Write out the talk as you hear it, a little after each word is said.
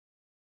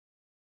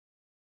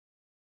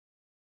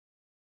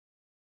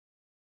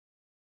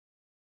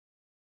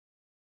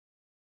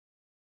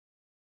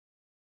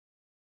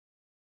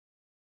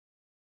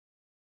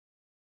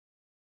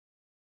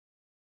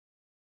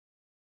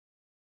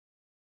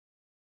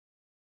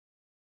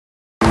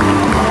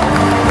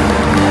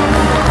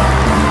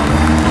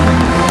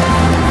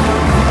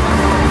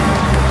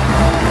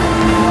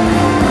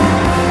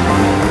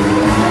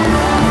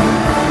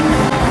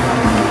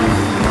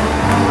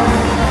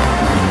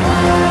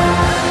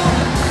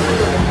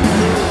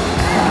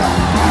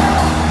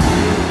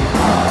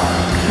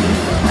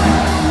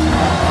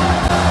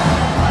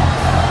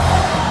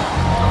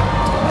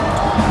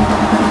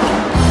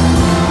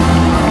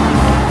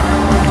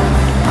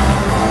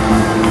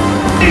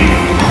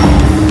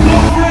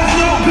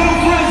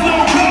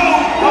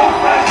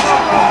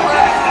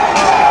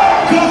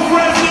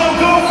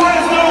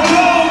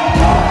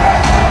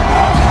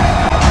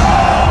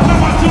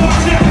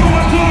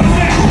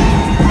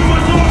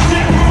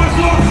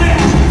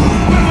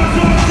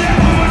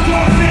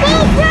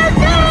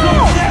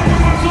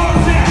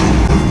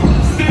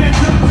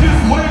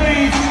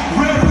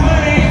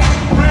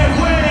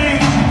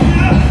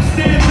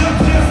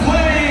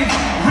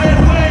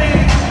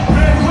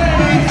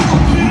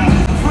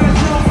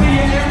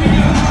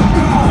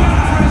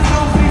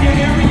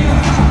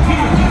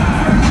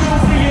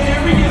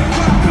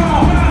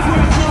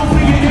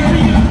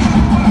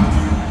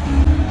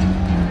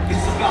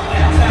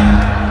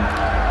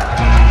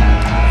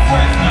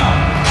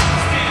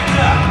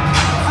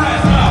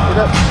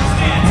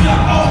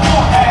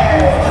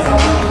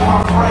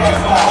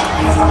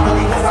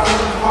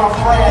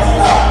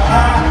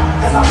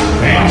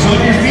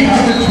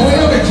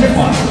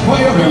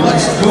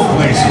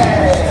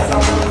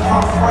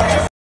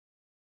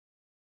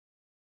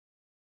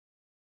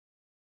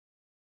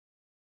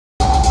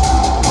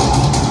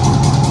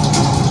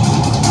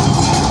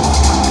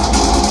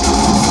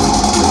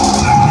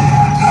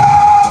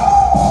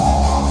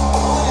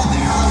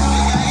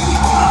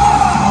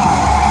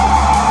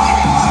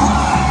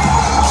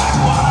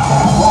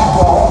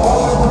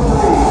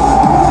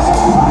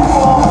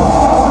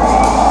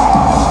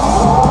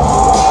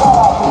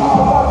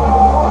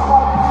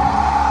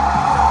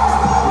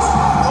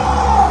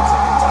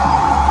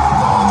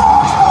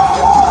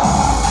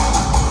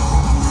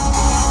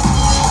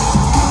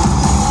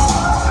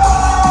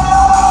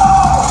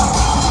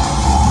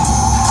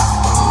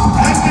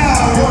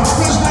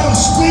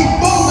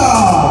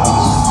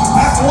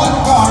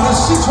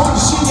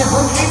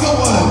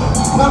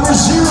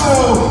number 0,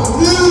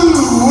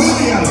 Lou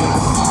Williams.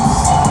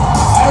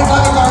 At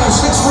another guard, a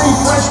 6'3"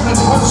 freshman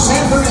from San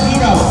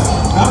Bernardino,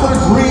 number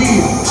 3,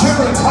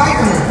 Jared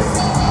Hyder.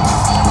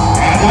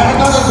 And at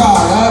another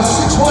guard, a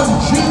 6'1"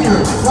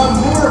 junior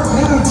from Newark,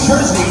 New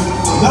Jersey,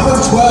 number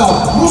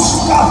 12,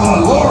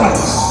 Mustafa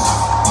Lawrence.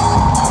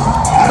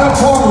 At a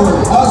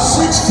forward, a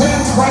 6'10"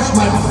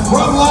 freshman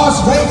from Las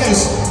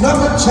Vegas,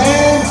 number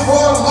 10,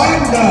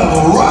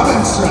 Orlando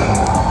Robinson.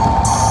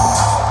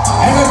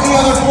 And at the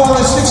other forward,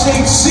 a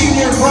 6'8"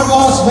 senior from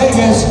Las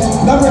Vegas,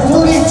 number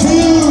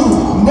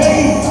 32,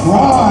 Nate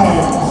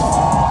Grimes.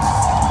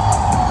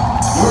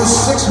 Your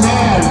sixth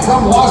man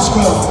from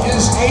Wasco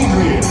is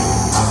Adrian.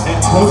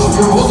 Head coach of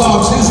your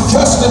Bulldogs is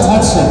Justin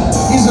Hudson.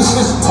 He's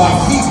assisted by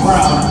Keith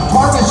Brown,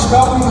 Marcus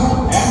Felton,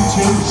 and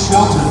Tim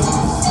Shelton.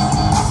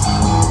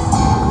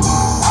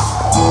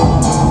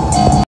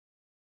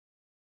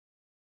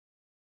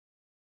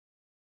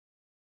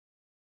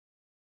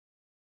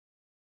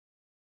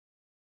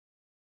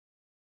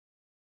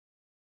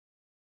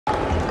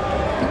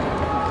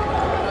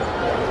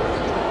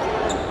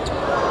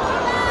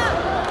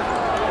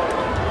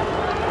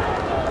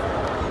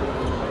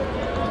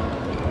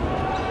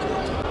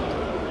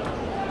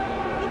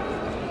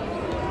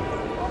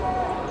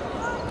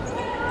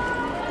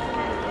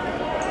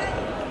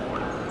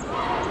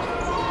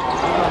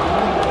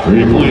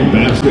 Three-point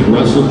basket,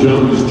 Russell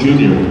Jones,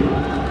 Jr.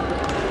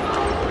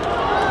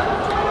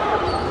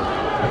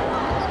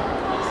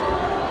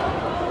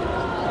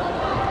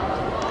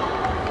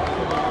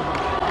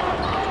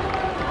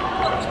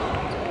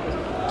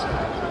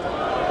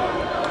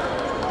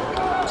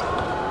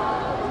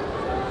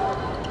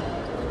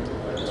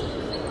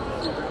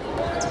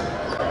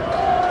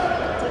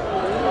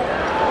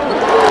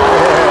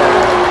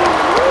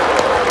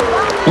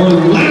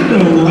 Orlando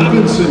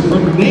Robinson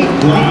from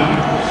Nate Grimes.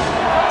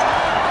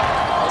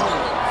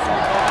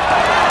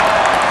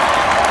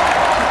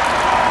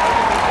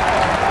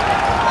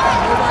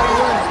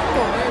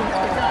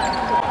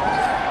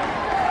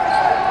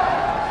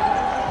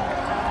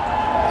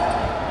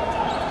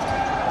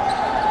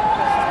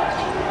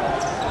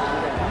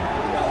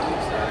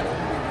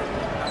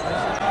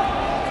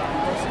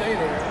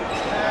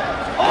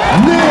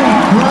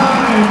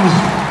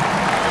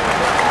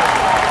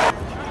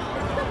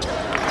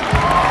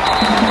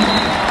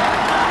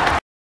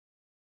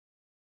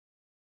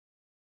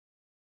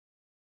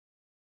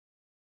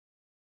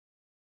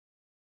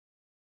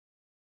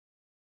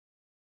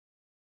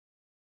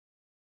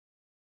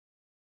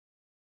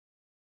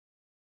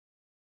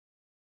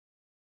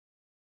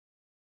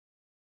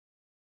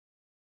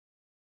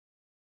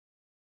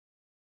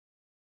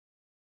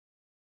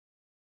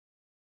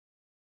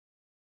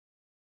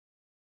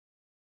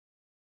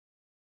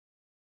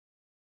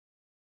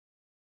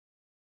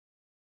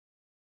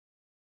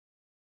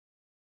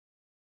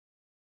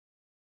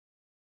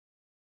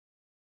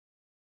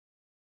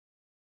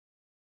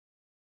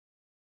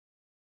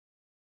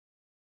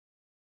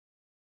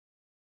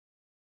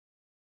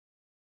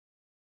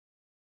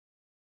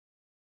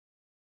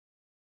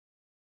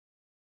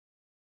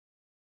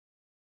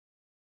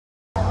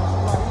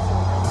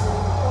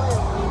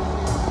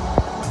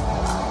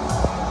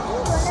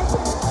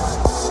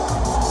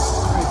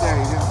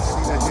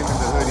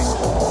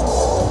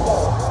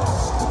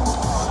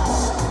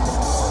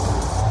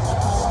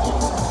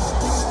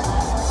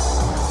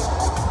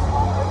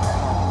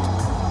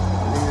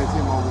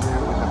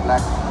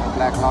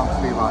 Black long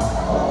sleeve on.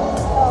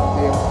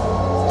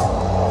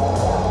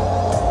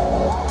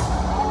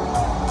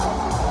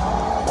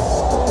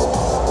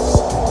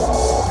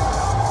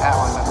 That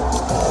one.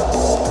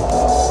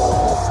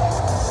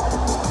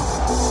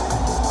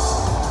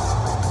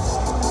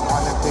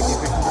 Want them taking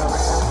pictures of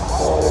right now?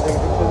 Oh, they're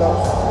taking pictures of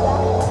those?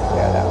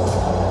 Yeah, that one.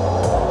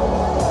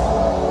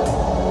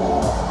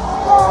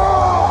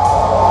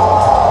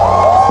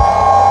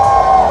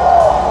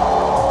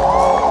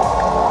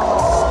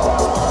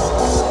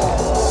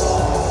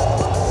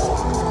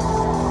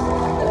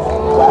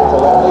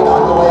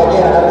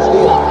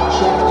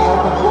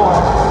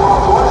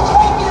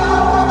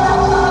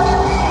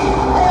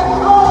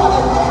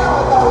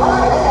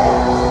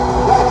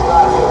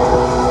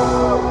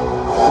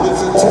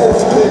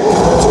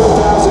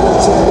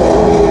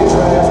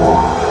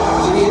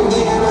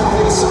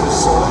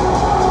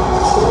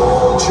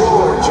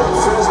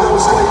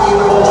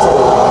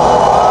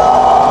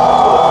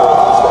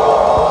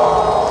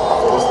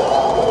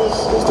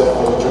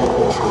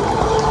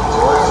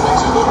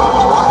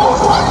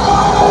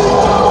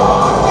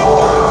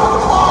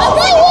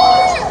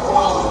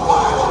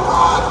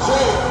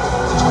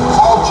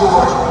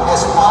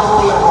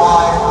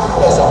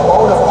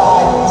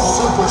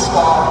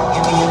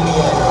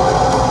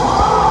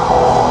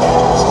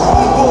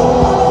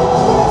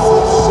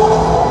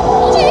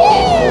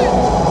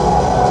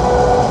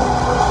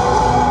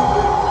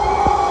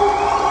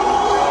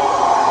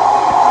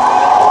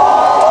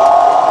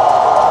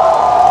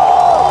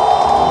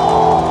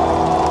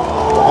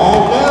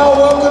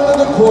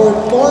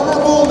 Former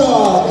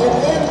Bulldog and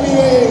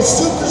NBA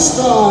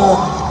superstar,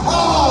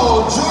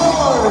 Paul George.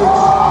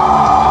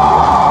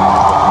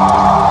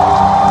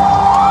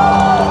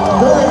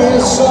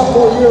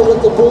 sophomore year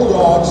with the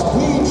Bulldogs,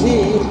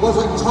 PG was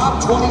a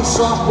top 20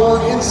 sophomore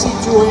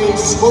NC2A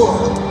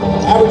scorer,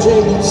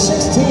 averaging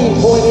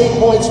 16.8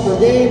 points per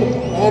game,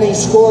 and he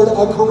scored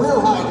a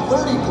career-high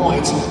 30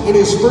 points in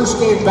his first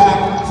game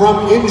back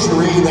from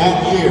injury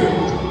that year.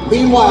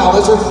 Meanwhile,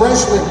 as a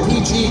freshman,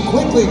 PG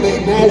quickly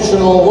made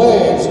national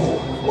waves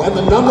when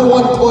the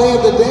 #1 play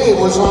of the day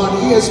was on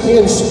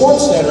ESPN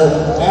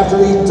SportsCenter after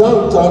he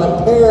dunked on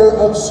a pair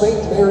of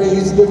St.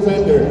 Mary's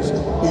defenders.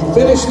 He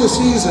finished the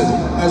season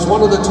as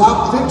one of the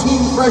top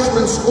 15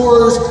 freshman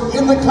scorers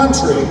in the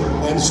country,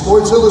 and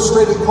Sports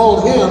Illustrated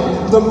called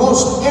him the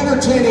most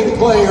entertaining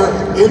player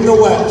in the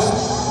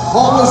West.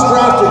 Paul was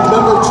drafted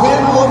number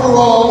 10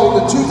 overall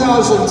in the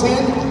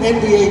 2010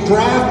 NBA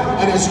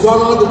draft and has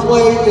gone on to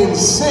play in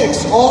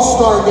 6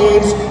 All-Star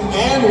games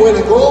and win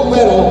a gold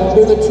medal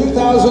in the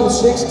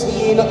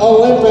 2016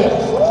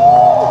 Olympics.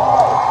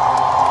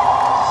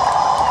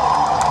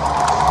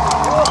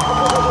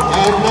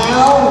 And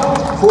now,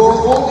 for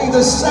only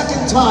the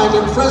second time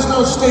in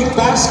Fresno State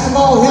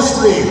basketball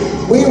history,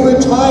 we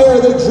retire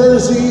the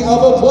jersey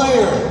of a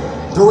player.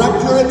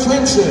 Direct your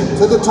attention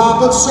to the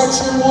top of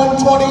section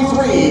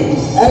 123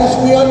 as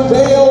we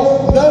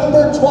unveil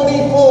number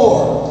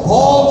 24,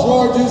 Paul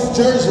George's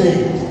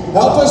jersey.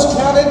 Help us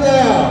count it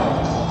down.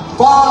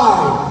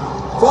 5,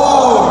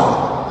 4,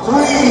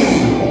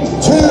 3,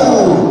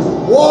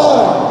 2,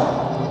 1.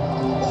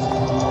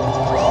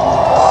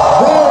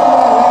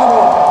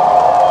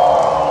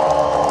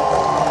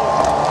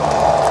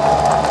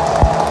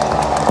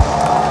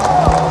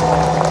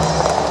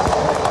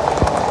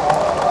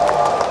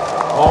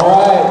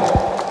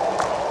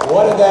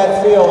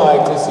 Feel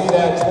like to see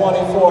that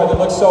 24 that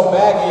looks so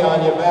baggy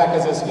on your back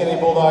as a skinny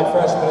Bulldog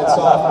freshman and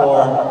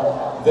sophomore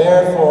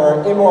there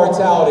for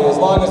immortality. As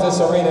long as this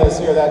arena is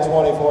here, that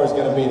 24 is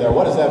going to be there.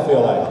 What does that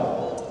feel like?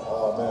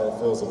 Oh man, it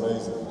feels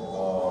amazing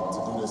to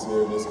do this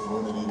here in this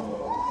community.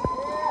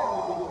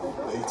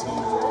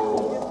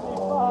 18-year-old,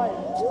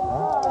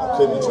 I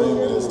couldn't dream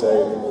of this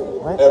day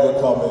ever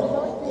coming,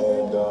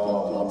 and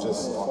I'm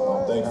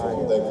thankful.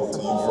 I'm thankful to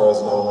you,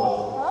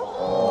 Fresno.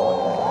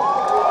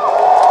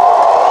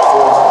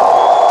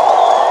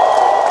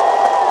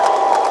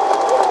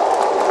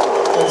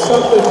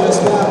 Something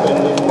just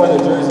happened before the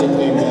jersey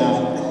came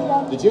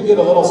down. Did you get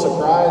a little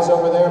surprise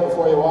over there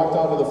before you walked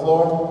onto the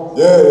floor?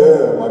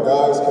 Yeah. My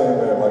guys came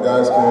in. My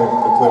guys came to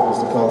the Clippers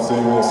to come see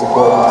me and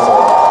support me. So,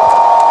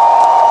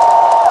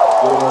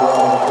 give them a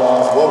round of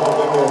applause. Welcome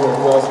them in here,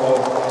 Fresno.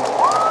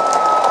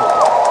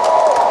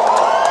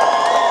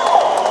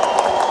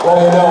 Well,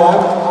 you know,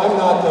 I'm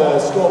not the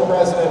school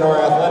president or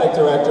athletic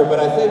director, but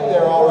I think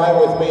they're all right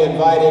with me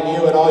inviting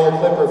you and all your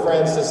Clipper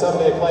friends to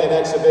someday play an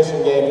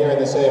exhibition game here in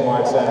the Save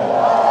Mart Center.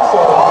 So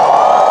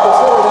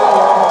consider that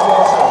your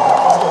invitation,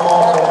 Mr.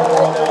 Malton and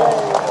everyone else.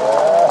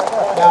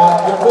 Now,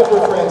 your Clipper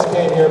friends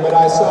came here, but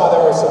I saw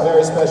there were some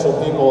very special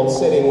people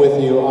sitting with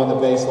you on the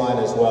baseline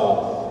as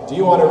well. Do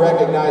you want to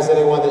recognize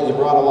anyone that you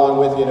brought along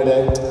with you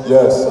today?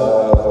 Yes,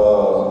 I have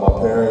my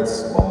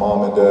parents, my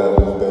mom and dad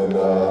who've been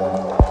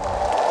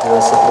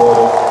very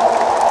supportive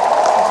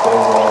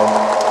since day one.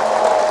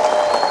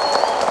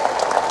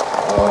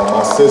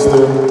 My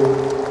sister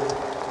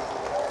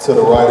to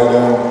the right of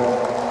them,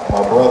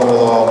 my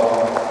brother-in-law,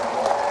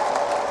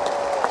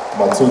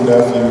 my 2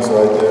 nephews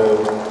right there.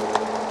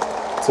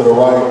 To the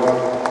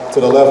right, to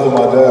the left of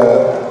my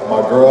dad,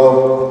 my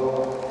girl.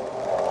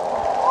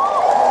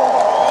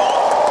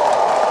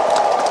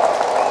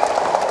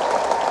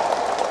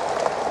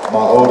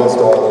 My oldest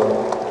daughter,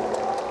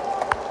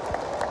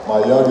 my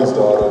youngest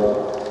daughter,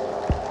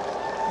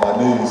 my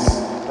niece.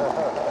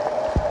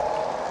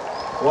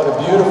 What a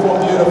beautiful,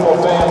 beautiful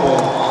family.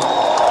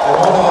 And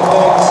one of the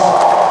things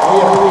we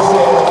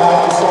appreciate about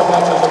you so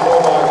much as a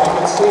Bulldog, you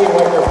can see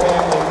what your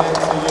family meant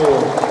to you.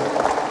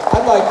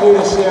 I'd like you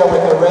to share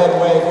with the red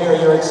wave here,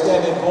 your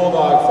extended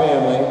Bulldog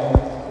family,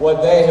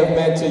 what they have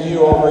meant to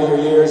you over your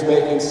years,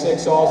 making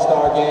 6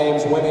 All-Star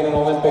games, winning an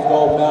Olympic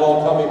gold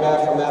medal, coming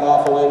back from that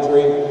awful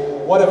injury.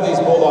 What have these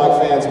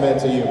Bulldog fans meant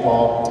to you,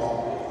 Paul?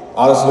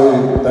 Honestly,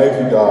 thank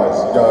you guys.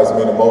 You guys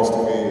mean the most to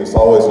me. It's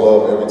always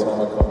love every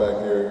time I come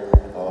back here.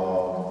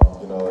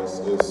 You know,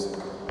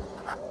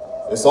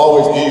 it's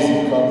always easy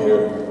to come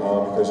here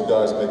because you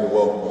guys make it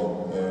welcoming.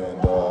 And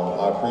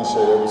I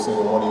appreciate every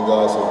single one of you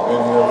guys who've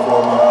been here for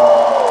me,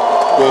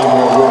 been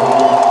here with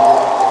me,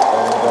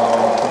 and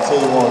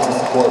continue on to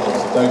support me.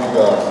 So thank you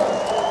guys.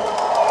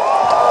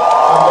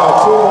 I've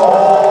got 2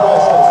 more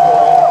questions for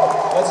you.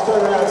 Let's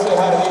turn around and say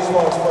hi to these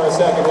folks for a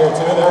second here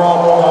too. They're all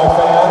Bulldog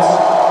fans.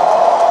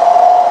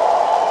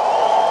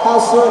 How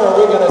soon are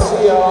we going to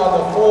see you on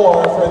the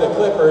floor for the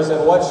Clippers,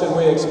 and what should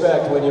we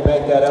expect when you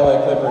make that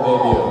LA Clipper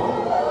debut?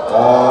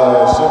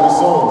 It should be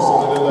soon,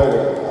 sooner than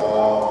later.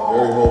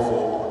 Very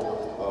hopeful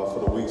for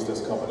the weeks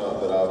that's coming up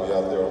that I'll be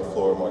out there on the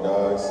floor with my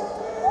guys.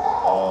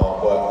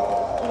 But,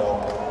 you know,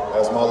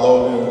 as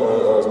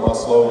my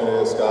slogan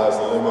is, sky's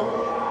the limit,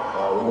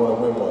 we want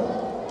to win one.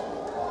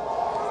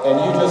 And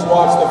you just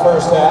watched the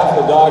first half.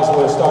 The Dogs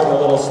were starting a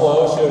little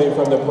slow, shooting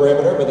from the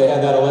perimeter, but they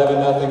had that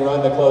 11-0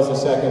 run to close the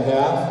second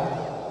half.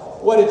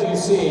 What did you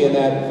see in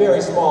that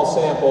very small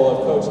sample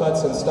of Coach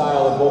Hudson's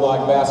style of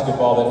Bulldog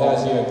basketball that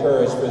has you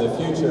encouraged for the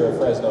future of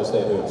Fresno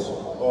State hoops?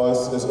 Well,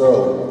 it's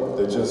early.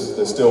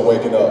 They're still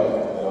waking up.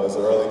 You know, it's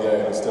an early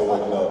game. They're still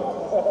waking up.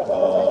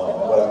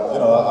 But you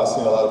know, I've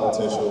seen a lot of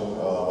potential,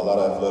 a lot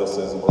of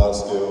athleticism, a lot of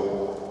skill.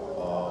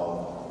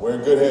 We're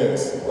in good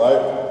hands,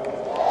 right?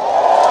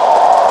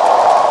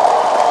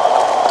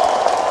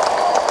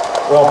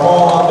 Well,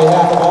 Paul, on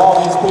behalf of all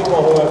these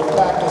people who have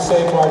packed the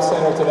Save Mart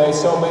Center today,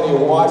 so many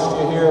watched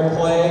you here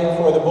playing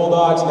for the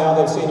Bulldogs. Now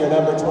they've seen your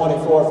number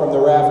 24 from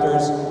the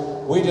rafters.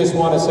 We just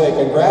want to say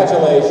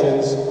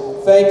congratulations.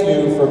 Thank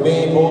you for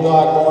being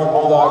Bulldog born,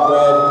 Bulldog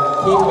bred.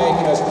 Keep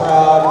making us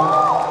proud.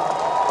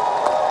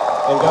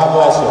 And God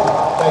bless you.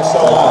 Thanks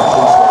so much.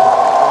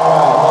 All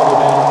right, love you,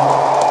 man.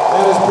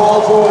 That is Paul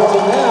George.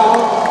 And now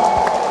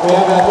we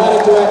have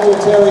Athletic Director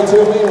Terry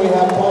Toomey. We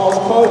have Paul's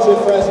coach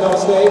at Fresno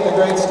State, the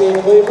great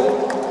Steve Cleveland,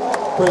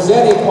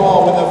 presenting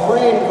Paul with a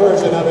framed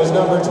version of his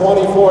number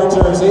 24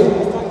 jersey.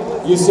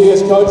 You see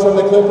his coach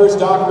from the Clippers,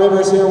 Doc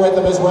Rivers, here with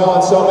him as well,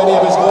 and so many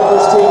of his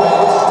Clippers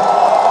teammates.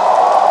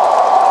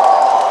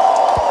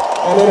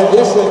 And in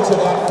addition to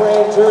that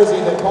framed jersey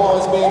that Paul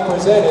is being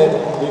presented,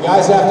 you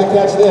guys have to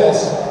catch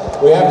this.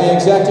 We have the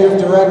Executive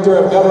Director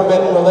of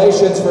Government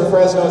Relations for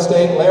Fresno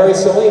State, Larry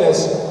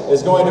Salinas,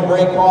 is going to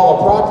bring Paul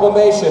a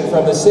proclamation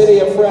from the city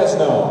of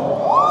Fresno.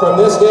 From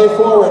this day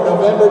forward,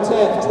 November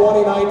 10th,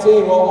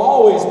 2019 will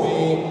always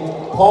be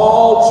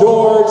Paul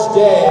George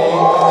Day in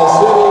the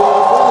city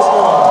of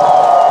Fresno.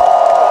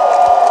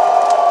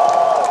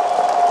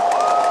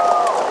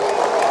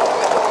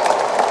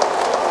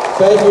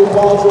 Thank you,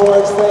 Paul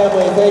George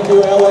family. Thank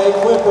you, LA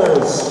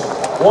Clippers.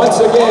 Once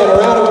again, a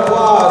round of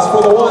applause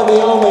for the one,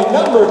 the only,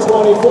 number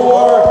 24,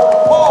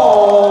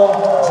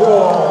 Paul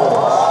George.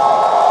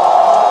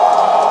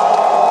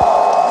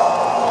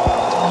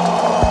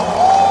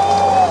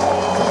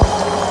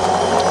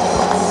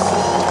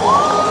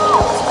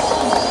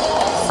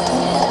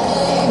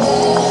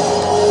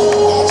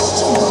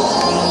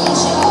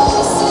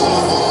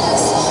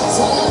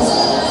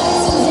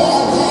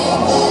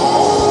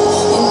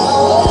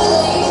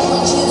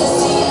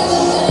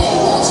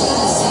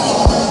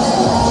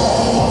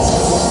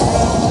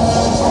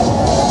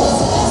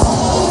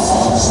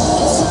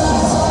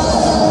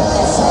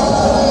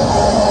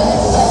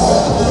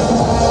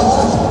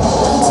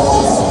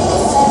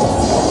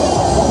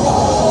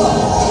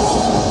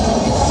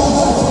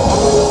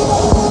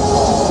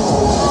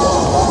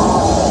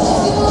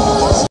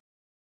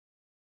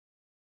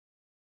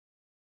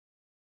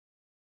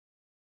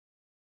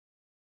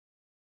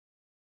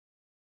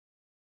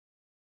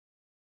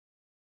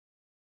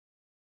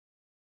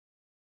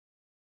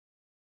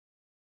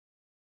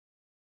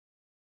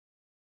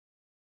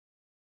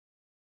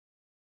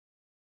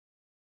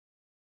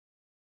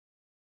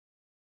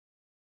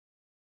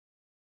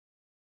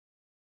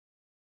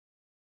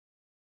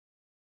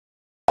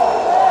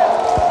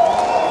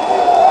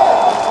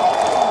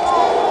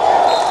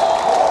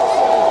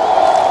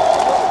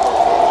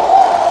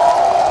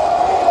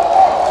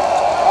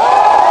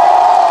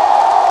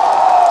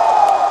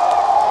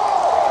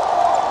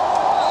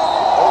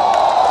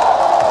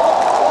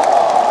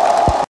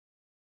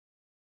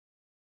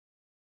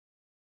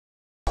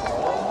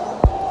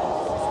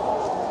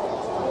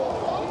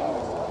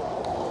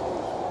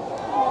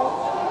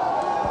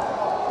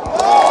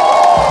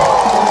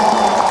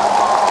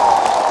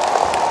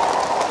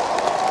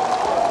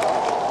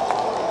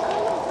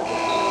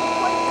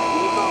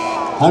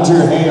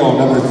 Hunter Hale,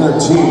 number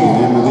 13,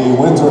 into the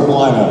Winthrop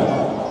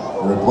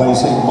lineup,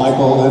 replacing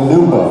Michael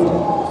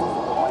Anumba.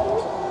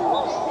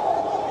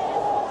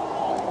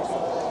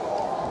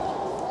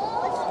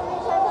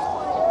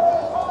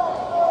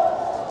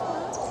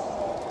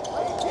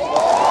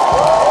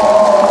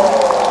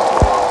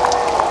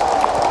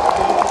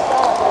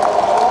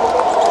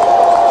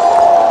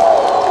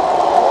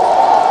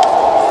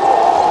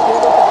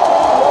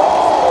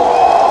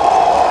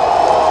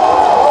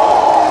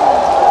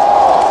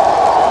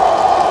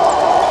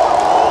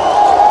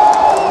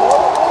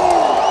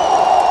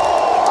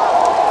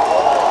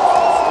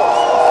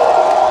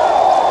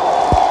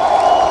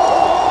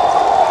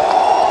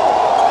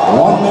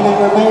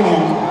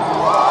 Remaining.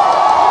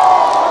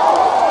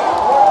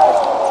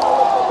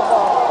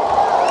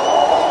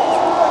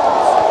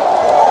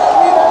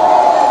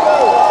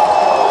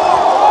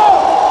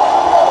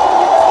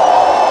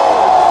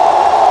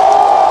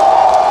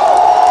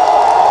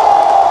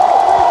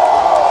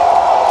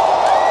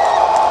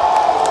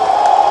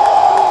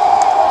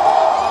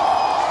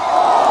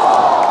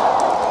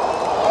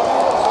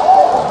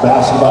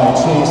 Basket by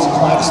Chase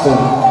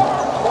Claxton.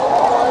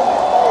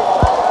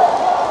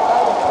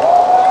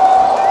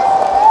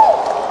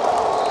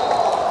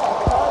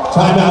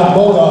 Timeout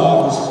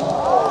Bulldogs.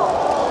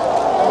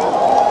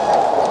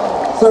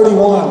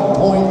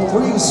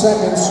 31.3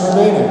 seconds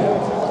remaining.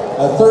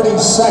 A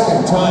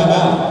 30-second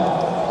timeout.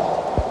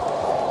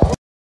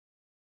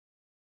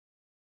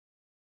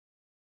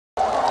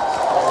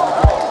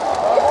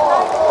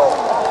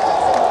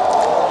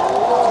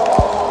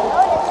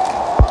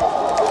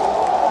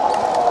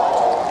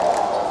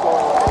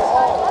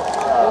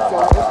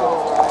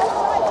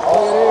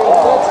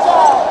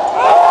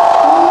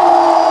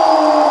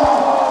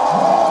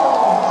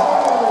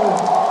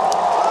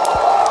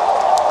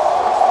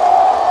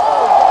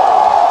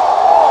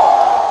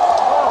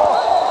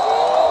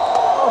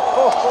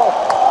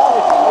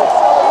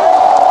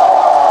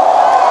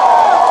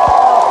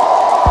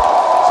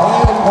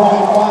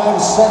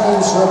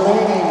 seconds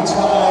remaining.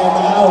 Time